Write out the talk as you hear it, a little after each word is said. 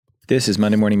This is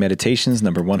Monday Morning Meditations,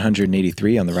 number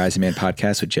 183 on the Rising Man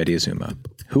podcast with Jeddy Azuma.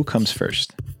 Who comes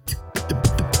first?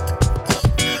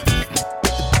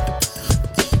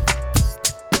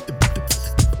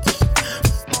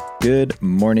 Good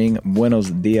morning,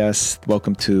 buenos dias.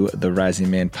 Welcome to the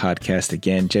Rising Man podcast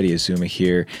again. Jeddy Azuma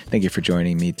here. Thank you for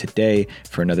joining me today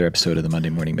for another episode of the Monday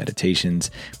Morning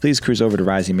Meditations. Please cruise over to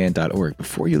risingman.org.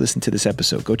 Before you listen to this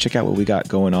episode, go check out what we got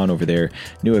going on over there.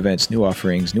 New events, new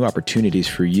offerings, new opportunities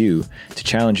for you to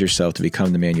challenge yourself to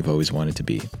become the man you've always wanted to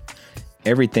be.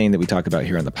 Everything that we talk about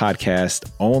here on the podcast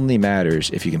only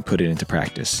matters if you can put it into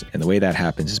practice. And the way that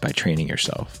happens is by training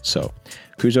yourself. So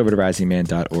cruise over to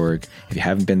risingman.org. If you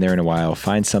haven't been there in a while,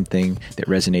 find something that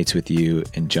resonates with you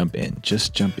and jump in.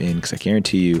 Just jump in, because I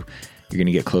guarantee you, you're going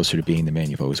to get closer to being the man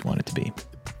you've always wanted to be.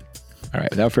 All right,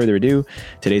 without further ado,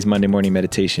 today's Monday morning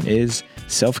meditation is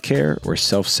self-care or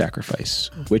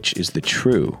self-sacrifice. Which is the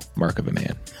true mark of a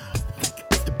man?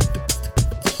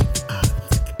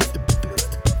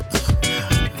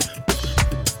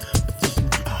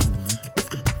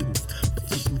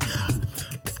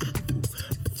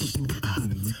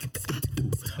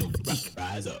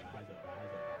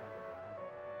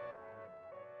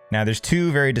 Now, there's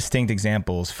two very distinct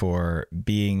examples for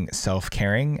being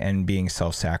self-caring and being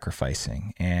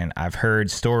self-sacrificing. And I've heard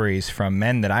stories from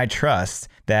men that I trust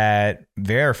that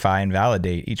verify and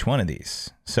validate each one of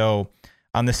these. So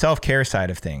on the self-care side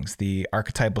of things, the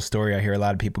archetypal story I hear a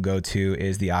lot of people go to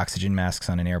is the oxygen masks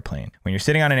on an airplane. When you're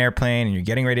sitting on an airplane and you're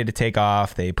getting ready to take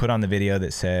off, they put on the video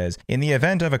that says, in the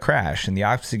event of a crash and the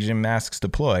oxygen masks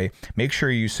deploy, make sure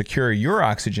you secure your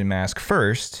oxygen mask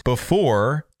first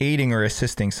before aiding or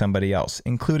assisting somebody else,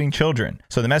 including children.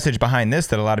 So the message behind this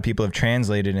that a lot of people have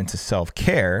translated into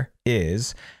self-care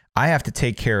is, I have to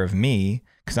take care of me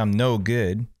because I'm no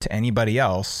good to anybody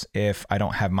else if I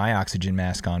don't have my oxygen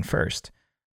mask on first.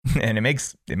 And it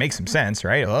makes some sense,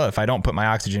 right? Well, if I don't put my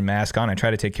oxygen mask on, I try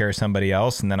to take care of somebody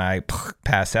else and then I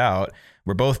pass out,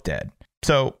 we're both dead.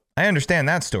 So I understand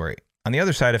that story. On the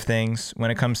other side of things,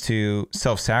 when it comes to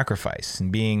self-sacrifice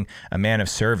and being a man of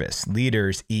service,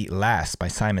 leaders eat last by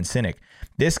Simon Sinek.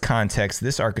 This context,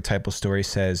 this archetypal story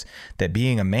says that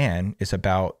being a man is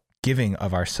about giving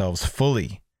of ourselves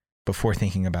fully before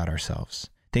thinking about ourselves,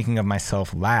 thinking of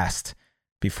myself last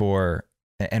before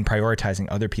and prioritizing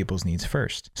other people's needs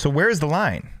first. So where is the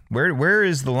line? Where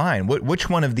is the line? Which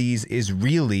one of these is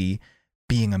really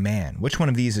being a man? Which one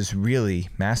of these is really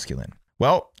masculine?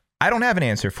 Well, I don't have an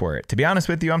answer for it. To be honest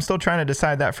with you, I'm still trying to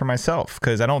decide that for myself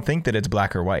because I don't think that it's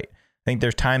black or white. I think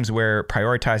there's times where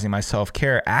prioritizing my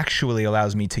self-care actually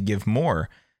allows me to give more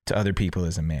to other people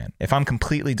as a man. If I'm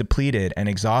completely depleted and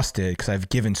exhausted because I've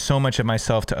given so much of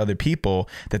myself to other people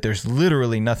that there's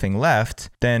literally nothing left,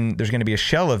 then there's going to be a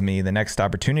shell of me the next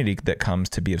opportunity that comes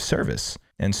to be of service.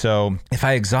 And so if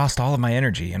I exhaust all of my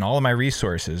energy and all of my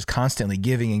resources, constantly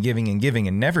giving and giving and giving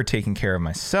and never taking care of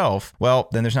myself, well,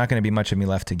 then there's not going to be much of me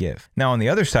left to give. Now, on the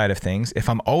other side of things, if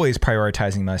I'm always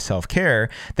prioritizing my self-care,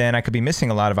 then I could be missing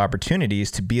a lot of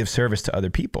opportunities to be of service to other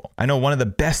people. I know one of the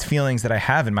best feelings that I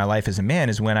have in my life as a man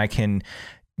is when I can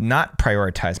not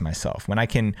prioritize myself, when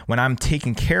I'm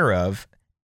taken care of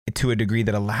to a degree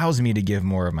that allows me to give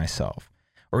more of myself.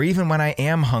 Or even when I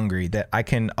am hungry, that I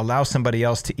can allow somebody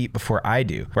else to eat before I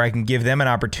do, where I can give them an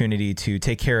opportunity to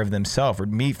take care of themselves,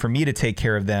 or for me to take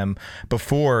care of them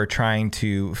before trying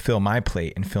to fill my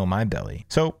plate and fill my belly.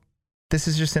 So this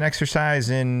is just an exercise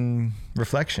in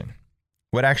reflection.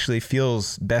 What actually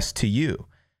feels best to you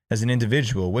as an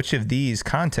individual? Which of these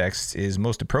contexts is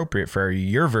most appropriate for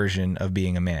your version of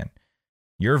being a man,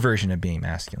 your version of being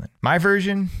masculine? My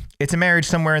version, it's a marriage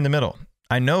somewhere in the middle.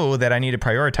 I know that I need to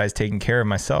prioritize taking care of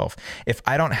myself. If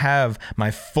I don't have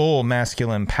my full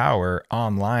masculine power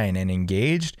online and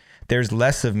engaged, there's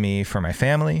less of me for my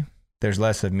family. There's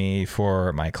less of me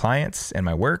for my clients and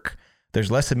my work. There's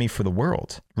less of me for the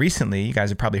world. Recently, you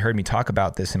guys have probably heard me talk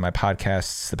about this in my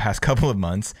podcasts the past couple of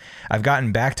months. I've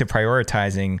gotten back to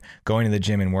prioritizing going to the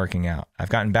gym and working out. I've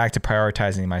gotten back to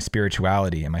prioritizing my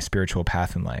spirituality and my spiritual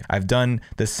path in life. I've done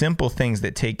the simple things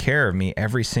that take care of me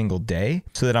every single day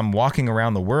so that I'm walking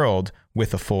around the world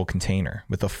with a full container,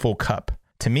 with a full cup.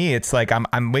 To me, it's like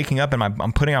I'm waking up and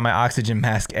I'm putting on my oxygen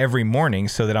mask every morning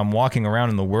so that I'm walking around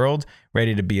in the world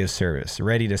ready to be of service,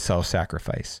 ready to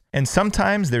self-sacrifice. And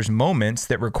sometimes there's moments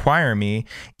that require me,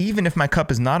 even if my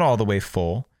cup is not all the way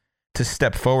full, to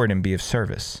step forward and be of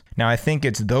service. Now, I think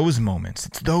it's those moments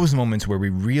where we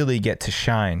really get to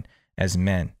shine as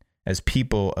men, as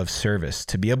people of service,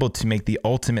 to be able to make the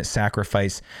ultimate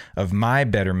sacrifice of my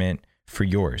betterment for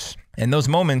yours. And those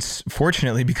moments,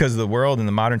 fortunately, because of the world and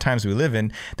the modern times we live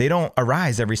in, they don't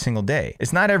arise every single day.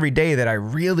 It's not every day that I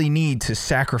really need to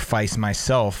sacrifice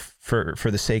myself for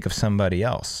the sake of somebody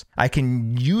else. I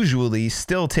can usually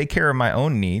still take care of my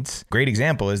own needs. Great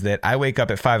example is that I wake up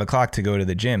at 5 o'clock to go to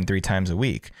the gym 3 times a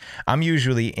week. I'm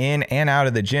usually in and out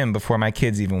of the gym before my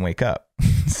kids even wake up.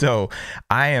 So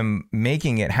I am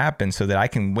making it happen so that I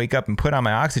can wake up and put on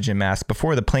my oxygen mask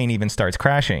before the plane even starts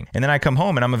crashing. And then I come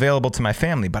home and I'm available to my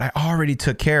family, but I already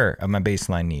took care of my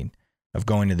baseline need of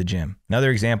going to the gym.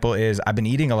 Another example is I've been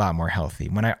eating a lot more healthy.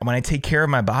 When I take care of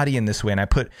my body in this way and I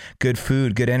put good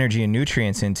food, good energy and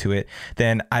nutrients into it,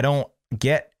 then I don't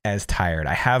get as tired.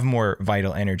 I have more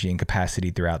vital energy and capacity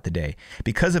throughout the day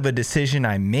because of a decision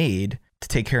I made to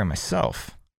take care of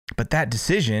myself. But that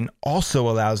decision also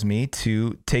allows me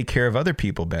to take care of other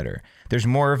people better. There's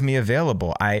more of me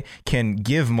available. I can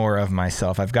give more of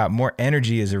myself. I've got more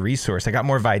energy as a resource. I got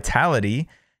more vitality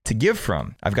to give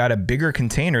from. I've got a bigger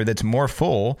container that's more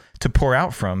full to pour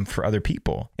out from for other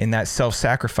people in that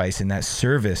self-sacrifice, in that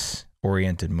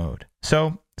service-oriented mode.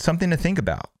 So something to think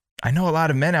about. I know a lot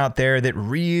of men out there that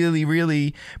really,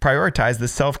 really prioritize the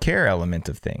self-care element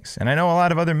of things. And I know a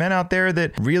lot of other men out there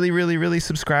that really, really, really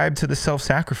subscribe to the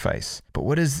self-sacrifice.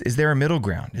 But is there a middle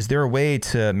ground? Is there a way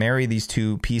to marry these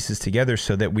two pieces together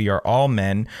so that we are all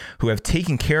men who have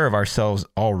taken care of ourselves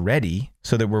already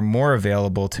so that we're more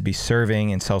available to be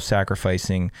serving and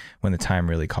self-sacrificing when the time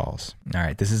really calls? All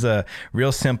right, this is a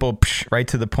real simple, right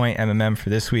to the point MMM for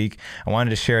this week. I wanted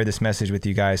to share this message with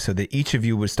you guys so that each of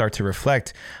you would start to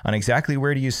reflect on exactly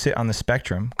where do you sit on the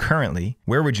spectrum currently,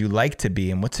 where would you like to be,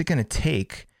 and what's it going to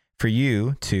take for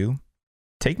you to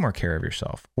take more care of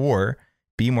yourself or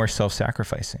be more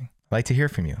self-sacrificing. I'd like to hear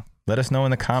from you. Let us know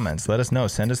in the comments. Let us know.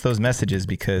 Send us those messages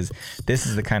because this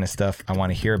is the kind of stuff I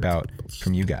want to hear about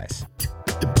from you guys.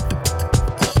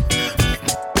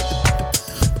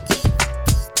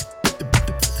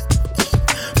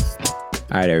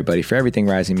 All right, everybody, for everything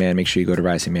Rising Man, make sure you go to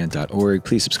risingman.org.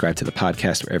 Please subscribe to the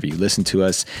podcast wherever you listen to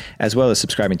us, as well as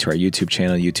subscribing to our YouTube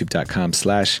channel,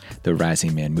 youtube.com/The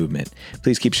Rising Man Movement.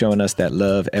 Please keep showing us that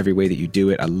love every way that you do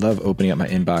it. I love opening up my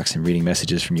inbox and reading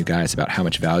messages from you guys about how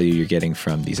much value you're getting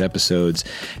from these episodes,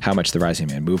 how much the Rising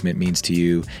Man Movement means to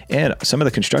you, and some of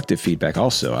the constructive feedback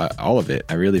also, all of it.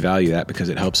 I really value that because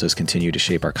it helps us continue to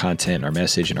shape our content, our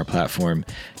message, and our platform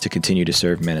to continue to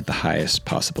serve men at the highest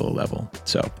possible level.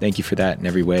 So thank you for that in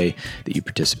every way that you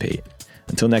participate.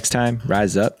 Until next time,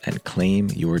 rise up and claim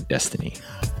your destiny.